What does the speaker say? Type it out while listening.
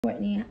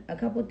Courtney, a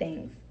couple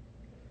things.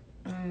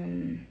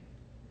 Doing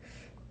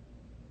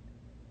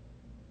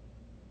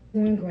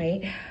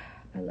great.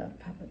 I love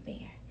Papa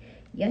Bear.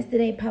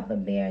 Yesterday, Papa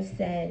Bear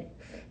said,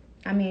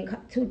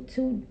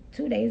 two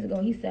days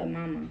ago, he said,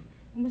 "Mama."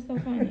 It was so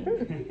funny.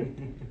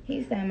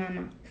 He said,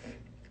 "Mama."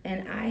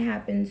 And I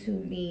happened to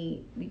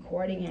be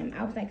recording him.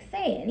 I was like,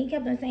 "Say it." And he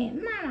kept on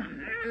saying, "Mama,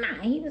 mama."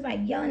 And he was like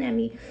yelling at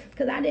me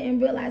because I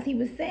didn't realize he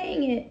was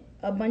saying it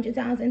a bunch of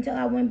times until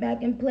I went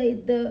back and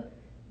played the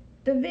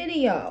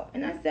video.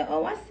 And I said,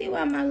 "Oh, I see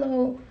why my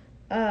little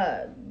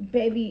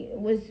baby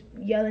was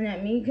yelling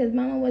at me, because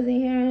Mama wasn't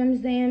hearing him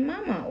saying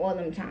mama all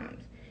them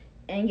times."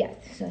 And yes,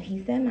 so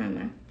he said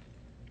mama.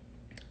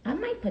 I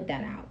might put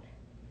that out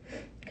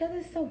because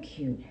it's so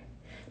cute.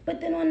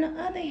 But then on the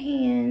other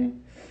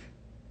hand,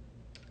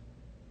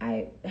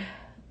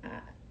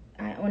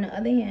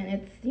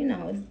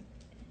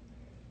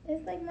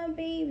 it's like my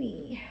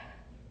baby,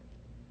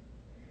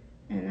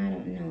 and I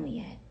don't know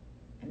yet.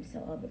 I'm so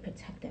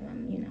overprotective.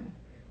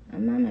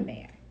 I'm Mama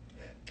Bear.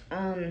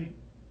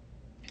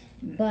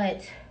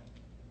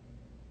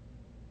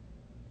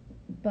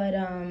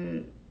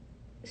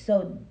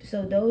 So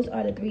those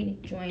are the three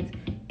joints.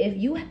 If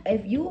you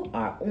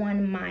are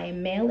on my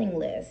mailing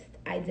list,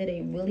 I did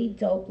a really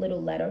dope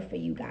little letter for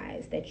you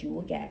guys that you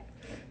will get.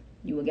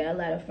 You will get a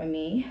letter from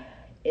me.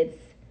 It's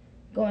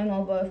going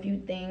over a few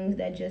things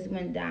that just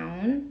went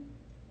down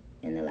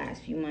in the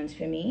last few months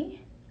for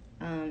me.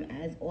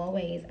 As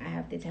always, I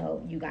have to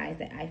tell you guys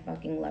that I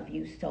fucking love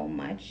you so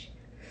much.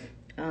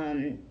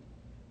 Hi,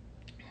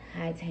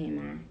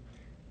 Tamar.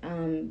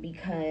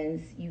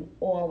 Because you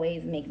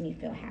always make me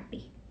feel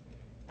happy.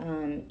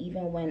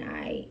 Even when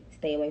I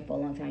stay away for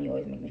a long time, you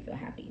always make me feel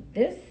happy.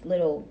 This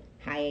little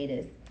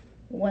hiatus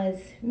was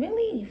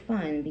really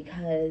fun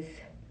because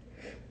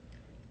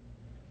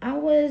I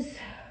was,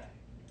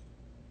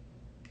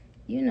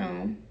 in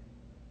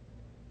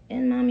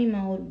mommy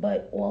mode,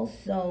 but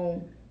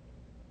also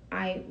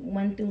I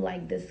went through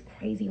like this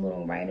crazy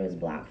little writer's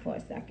block for a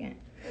second.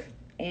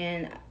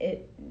 And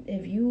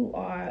if you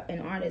are an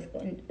artist,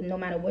 no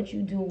matter what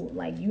you do,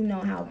 like, you know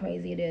how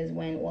crazy it is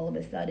when all of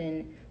a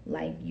sudden,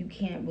 like, you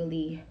can't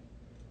really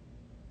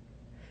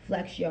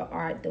flex your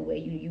art the way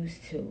you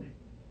used to.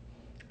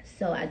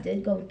 So I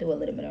did go through a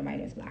little bit of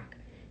writer's block.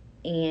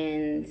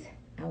 And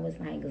I was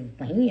like,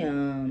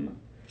 damn.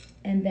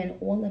 And then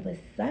all of a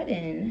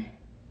sudden,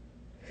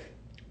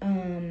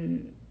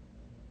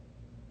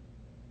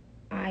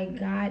 I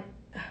got...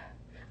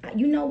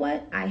 You know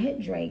what? I hit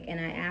Drake and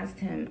I asked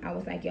him. I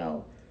was like,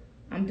 "Yo,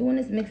 I'm doing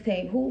this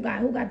mixtape. Who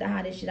got the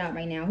hottest shit out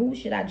right now? Who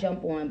should I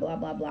jump on? Blah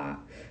blah blah."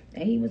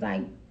 And he was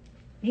like,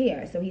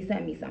 "Here." So he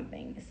sent me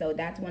something. So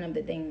that's one of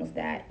the things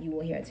that you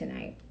will hear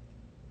tonight.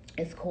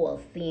 It's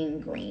called "Seeing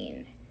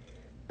Green."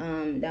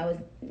 That was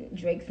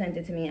Drake sent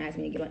it to me and asked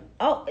me to get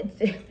on.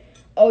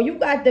 Oh, you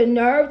got the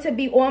nerve to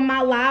be on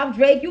my live,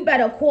 Drake? You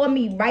better call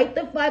me right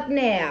the fuck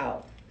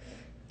now.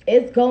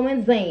 It's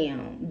going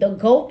down. The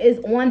GOAT is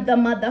on the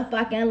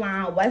motherfucking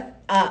line. What's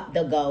up,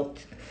 the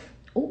GOAT?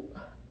 Ooh,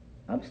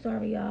 I'm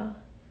sorry, y'all.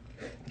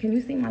 Can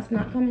you see my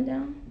snot coming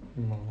down?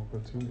 No,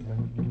 but you need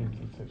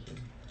some tissue.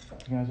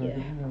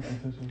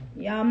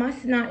 Y'all, my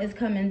snot is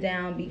coming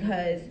down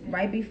because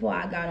right before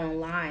I got on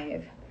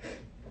live,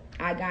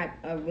 I got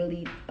a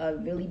really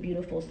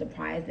beautiful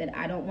surprise that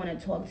I don't want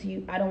to talk to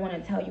you. I don't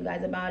want to tell you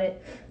guys about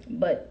it,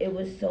 but it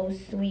was so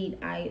sweet.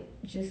 I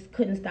just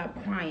couldn't stop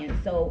crying.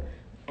 So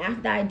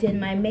after I did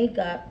my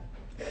makeup,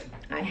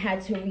 I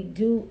had to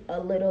redo a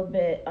little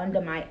bit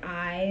under my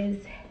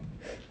eyes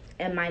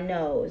and my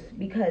nose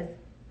because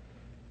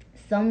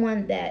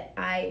someone that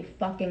I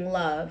fucking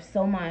love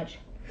so much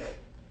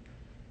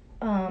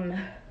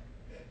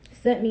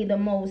sent me the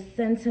most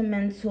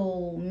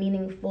sentimental,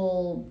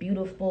 meaningful,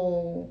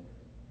 beautiful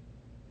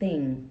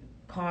thing,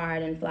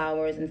 card and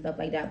flowers and stuff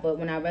like that. But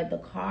when I read the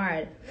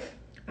card,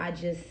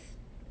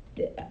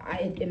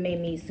 it made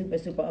me super,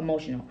 super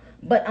emotional.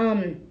 But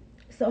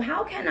so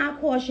how can I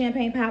call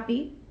Champagne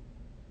Papi?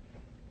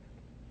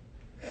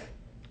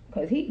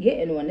 Because he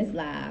getting on this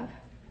live.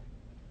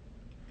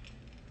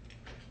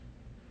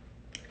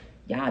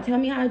 Y'all tell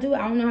me how to do it.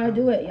 I don't know how to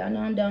do it. Y'all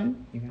know I'm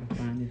dumb. You gotta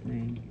find his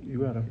name. You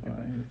gotta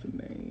find his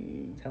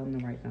name. Tell him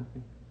to write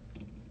something.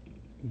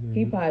 Yeah.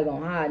 He probably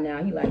gonna hide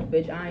now. He like,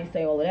 bitch, I ain't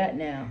say all of that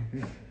now.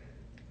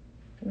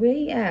 Where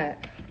he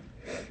at?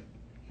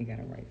 He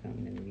gotta write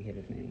something and we hit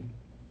his name.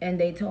 And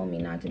they told me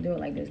not to do it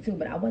like this too,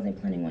 but I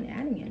wasn't planning on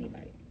adding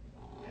anybody.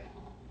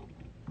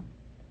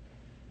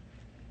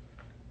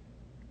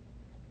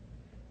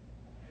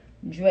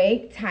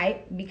 Drake,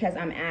 type because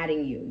I'm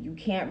adding you. You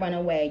can't run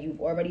away.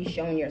 You've already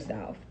shown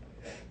yourself.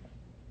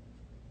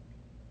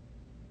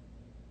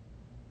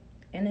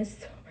 And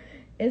it's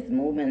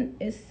moving.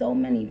 It's so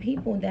many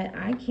people that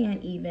I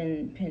can't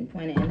even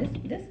pinpoint it.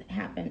 And this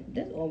happened.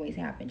 This always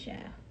happened,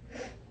 child.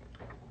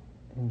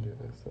 Yeah,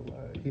 that's a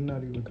lie. He's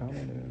not even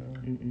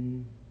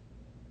commenting.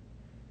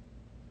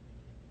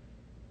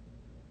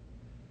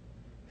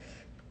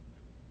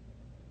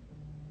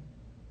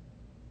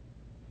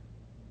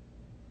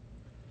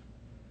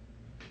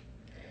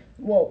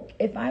 Well,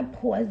 if I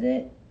pause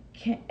it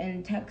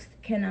and text,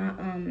 can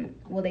I,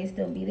 will they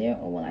still be there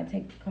or will I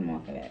come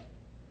off of it?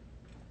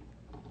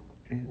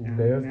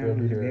 They'll still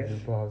be there if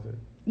you pause it.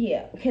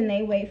 Yeah. Can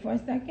they wait for a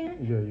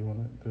second? Yeah, you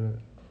want to do it?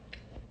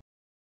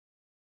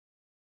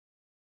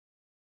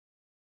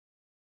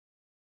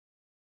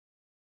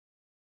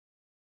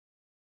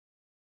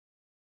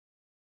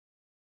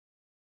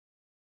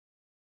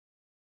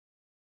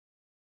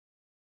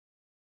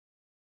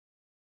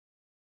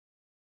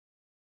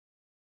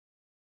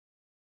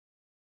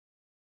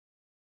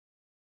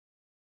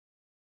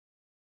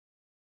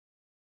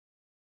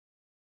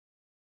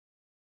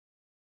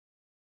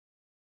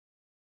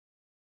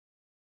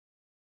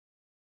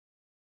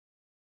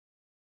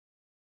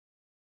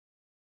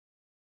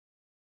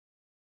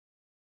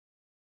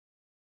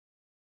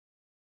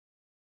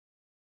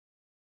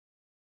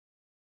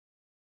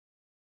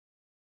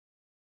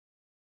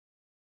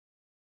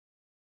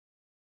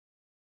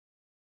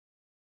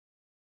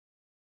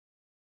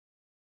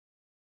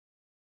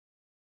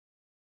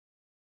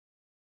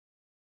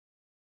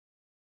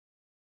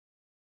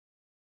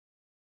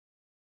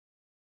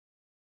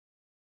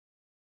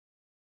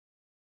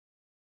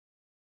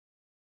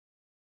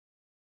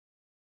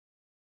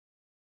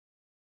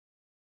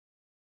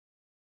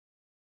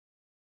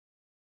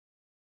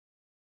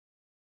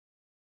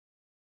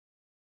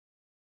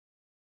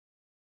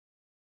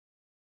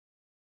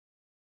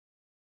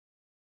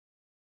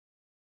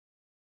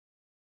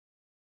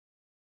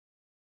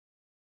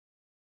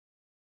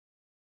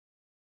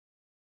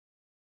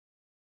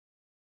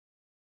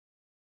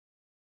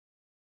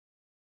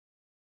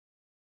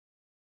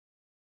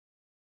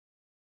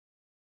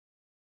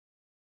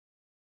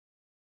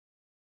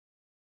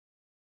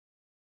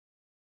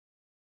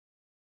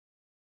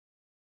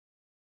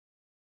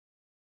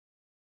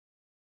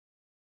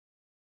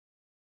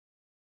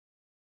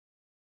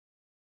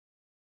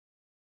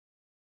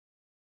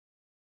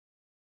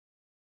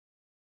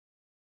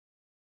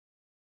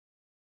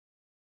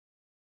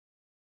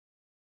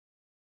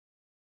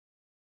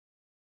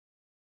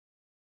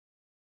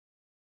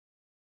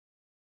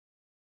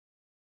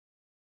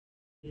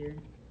 Here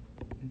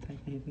and type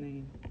in his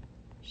name.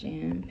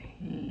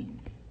 Champagne.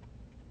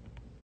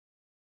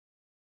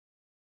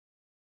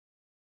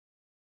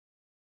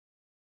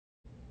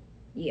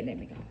 Yeah, there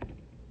we go.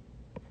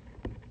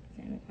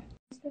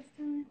 What's this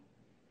time?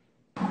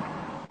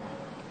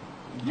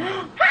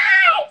 Hi,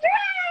 Drake!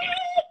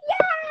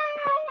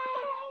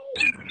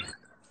 Yay!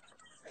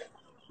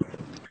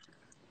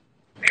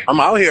 I'm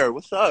out here.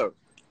 What's up?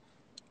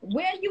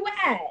 Where you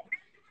at?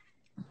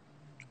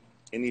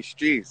 In these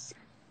streets.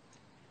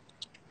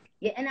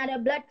 You're in the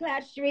blood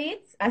clot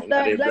streets. I In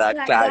started the blood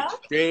black clot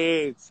cloud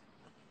streets.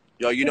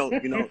 Yo, you know,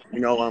 Nicki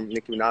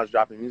Minaj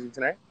dropping music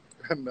tonight?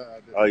 No, I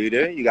didn't. Oh, you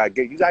did? You gotta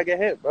get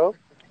hit, bro.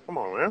 Come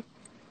on, man.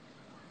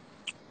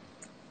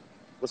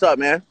 What's up,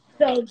 man?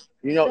 So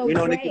You know,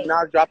 Nicki Drake.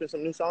 Minaj dropping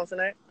some new songs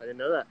tonight? I didn't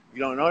know that.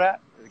 You don't know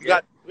that? You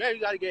gotta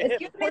get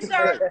hit. Excuse me,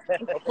 sir.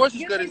 Of course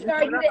it's Excuse good. me, It's sir.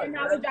 Nicki You Minaj, didn't know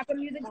I was man. dropping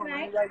music Come on,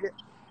 man. tonight?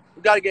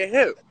 You gotta get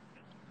hit.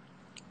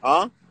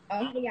 Huh?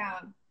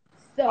 Yeah.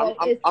 So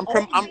I'm it's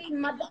from-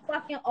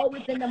 motherfucking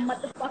always in the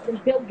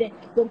motherfucking building.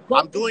 The I'm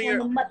goat doing is on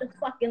your- the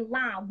motherfucking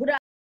line. What up?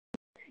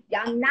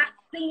 Y'all not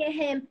seeing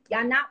him.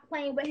 Y'all not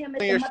playing with him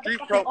as Your the street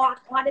motherfucking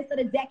artist of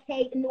the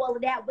decade and all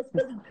of that. What's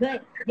really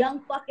good?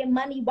 Young fucking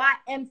money,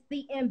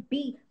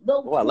 YMCMB,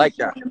 Lil Oh, I like Tucci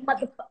that. on the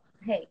motherfucker.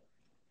 Hey.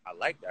 I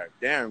like that.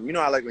 Damn, you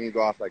know I like when you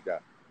go off like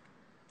that.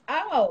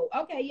 Oh,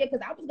 okay, yeah,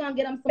 because I was gonna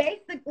get them.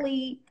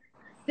 Basically,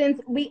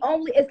 since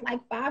it's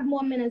like 5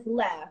 more minutes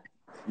left.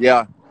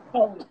 Yeah.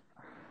 So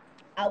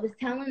I was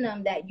telling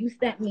them that you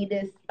sent me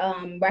this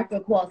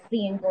record called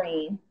Seeing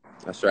Green.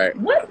 That's right.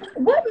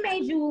 What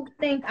made you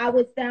think I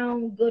would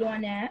sound good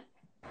on that?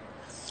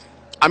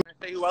 I'm gonna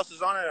say who else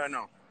is on it or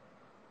no?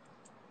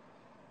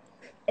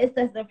 It's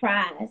a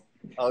surprise.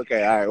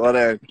 Okay, all right. Well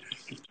then,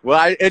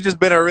 it's just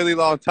been a really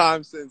long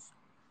time since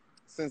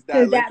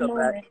that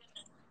moment.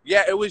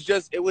 Yeah,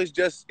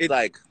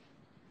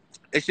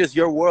 it's just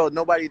your world.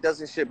 Nobody does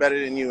this shit better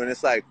than you, and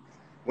it's like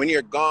when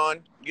you're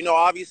gone,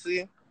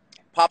 obviously,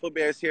 Papa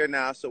Bear's here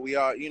now, so we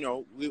are,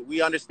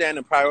 we understand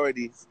the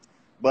priorities,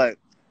 but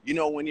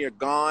when you're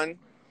gone,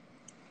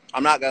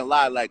 I'm not gonna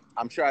lie, like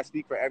I'm sure I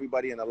speak for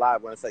everybody in the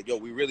live when it's like, yo,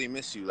 we really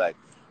miss you, like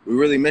we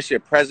really miss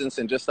your presence,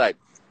 and just like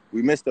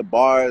we miss the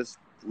bars,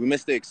 we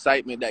miss the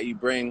excitement that you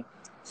bring.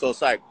 So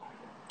it's like,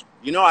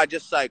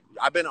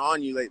 I've been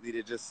on you lately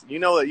to just, you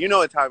know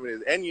what time it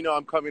is, and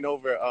I'm coming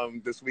over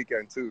this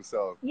weekend too.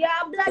 So yeah,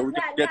 blood so we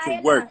clot can get to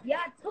live. work. Yeah,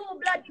 2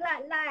 blood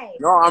clot live.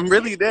 No, I'm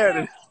really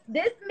there.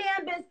 This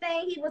man been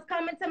saying he was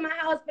coming to my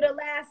house for the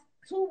last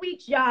 2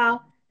 weeks,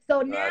 y'all.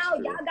 So now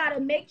y'all gotta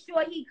make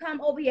sure he come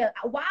over here.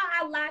 While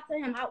I lied to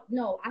him, I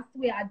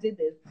swear I did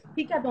this.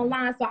 He kept on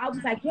lying, so I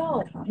was like,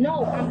 yo,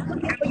 no, I'm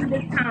cooking for you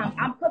this time.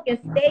 I'm cooking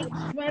steak,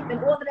 shrimp,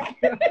 and all of that.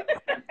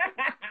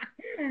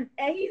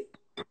 And he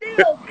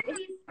still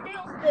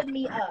stood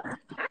me up.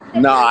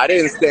 No, I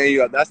didn't stand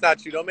you up. That's not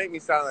true. Don't make me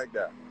sound like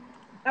that.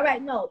 All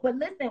right, no, but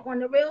listen, on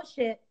the real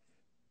shit,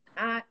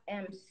 I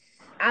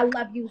I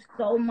love you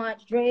so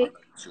much, Drake.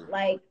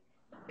 Like,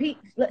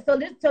 so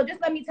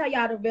just let me tell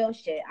y'all the real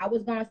shit. I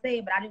was gonna say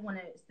it, but I didn't want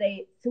to say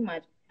it too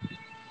much.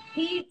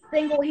 He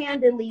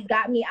single-handedly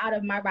got me out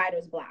of my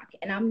writer's block,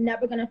 and I'm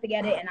never gonna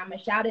forget it. And I'm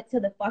gonna shout it to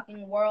the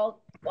fucking world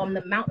on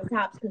the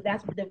mountaintops, because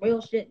that's the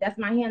real shit. That's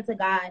my hand to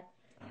God.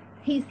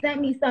 He sent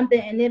me something,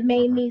 and it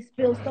made me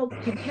feel so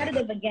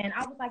competitive again.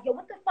 I was like, yo,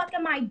 what the fuck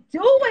am I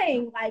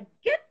doing? Like,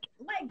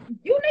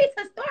 you need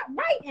to start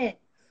writing.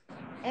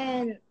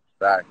 And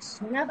Facts.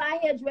 whenever I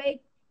hear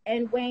Drake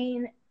and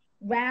Wayne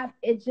rap,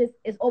 it's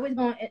always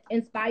going to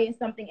inspire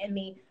something in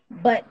me.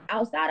 But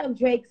outside of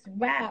Drake's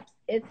raps,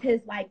 it's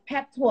his like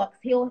pep talks.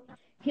 He'll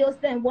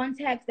send one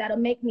text that'll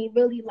make me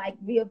really like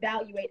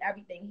reevaluate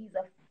everything. He's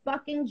a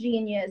fucking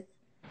genius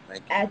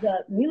as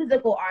a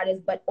musical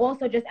artist, but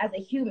also just as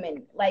a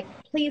human. Like,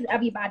 please,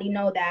 everybody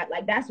know that.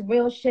 Like, that's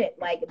real shit.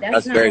 Like,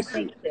 that's not no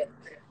fake shit.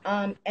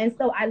 And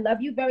so I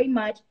love you very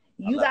much.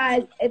 You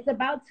guys,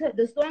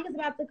 the song is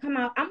about to come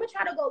out. I'm gonna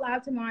try to go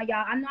live tomorrow,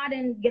 y'all. I know I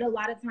didn't get a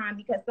lot of time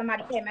because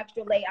somebody came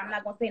extra late. I'm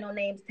not gonna say no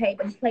names, Tay,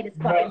 but he played his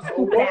fucking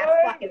stupid ass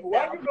fucking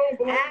self,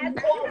 as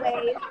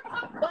always.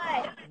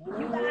 But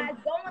you guys,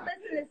 go and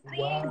listen to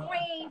Steve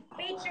Green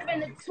featuring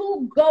the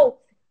two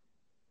GOATs,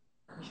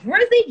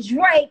 Drizzy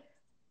Drake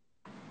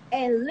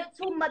and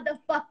Little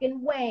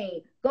Motherfucking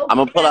Wayne. Go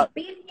get that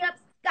Beat Me Up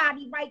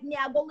Scotty right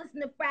now. Go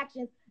listen to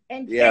Fractions.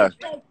 And Drake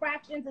said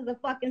Fractions is a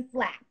fucking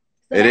slap.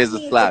 So it is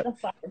a slap.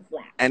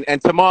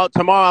 And tomorrow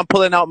I'm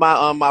pulling out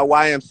my my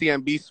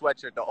YMCMB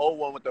sweatshirt, the old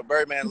one with the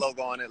Birdman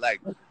logo on it, like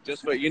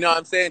just for, you know what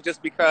I'm saying,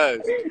 just because.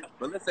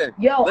 But listen,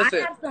 I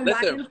have some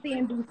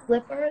YMCMB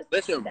slippers.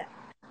 Listen,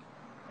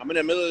 I'm in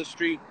the middle of the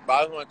street, but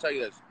I just want to tell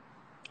you this: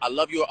 I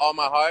love you with all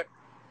my heart,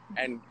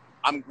 and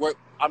I'm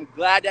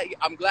glad that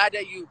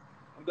you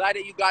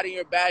got in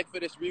your bag for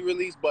this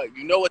re-release. But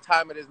you know what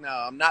time it is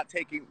now. I'm not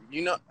taking,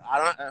 I'm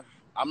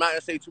not gonna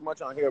say too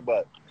much on here,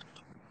 but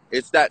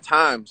it's that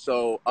time.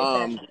 So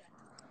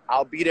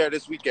I'll be there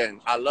this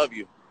weekend. I love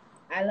you.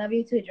 I love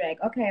you too, Drake.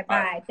 Okay,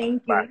 bye. Right.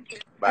 Thank you.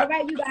 Bye. All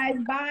right, you guys,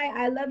 bye.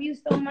 I love you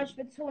so much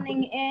for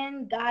tuning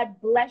in. God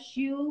bless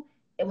you.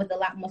 It was a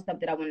lot more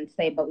stuff that I wanted to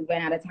say, but we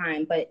ran out of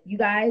time. But you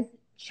guys,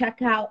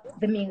 check out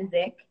the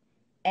music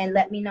and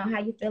let me know how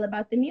you feel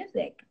about the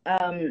music.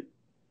 I'm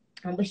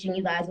wishing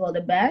you guys all the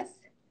best.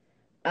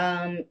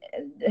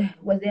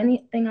 Was there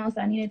anything else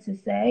I needed to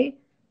say?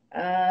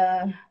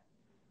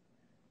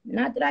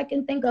 Not that I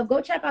can think of.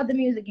 Go check out the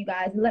music, you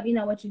guys, and let me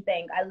know what you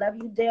think. I love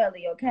you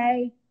dearly,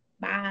 okay?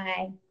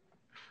 Bye.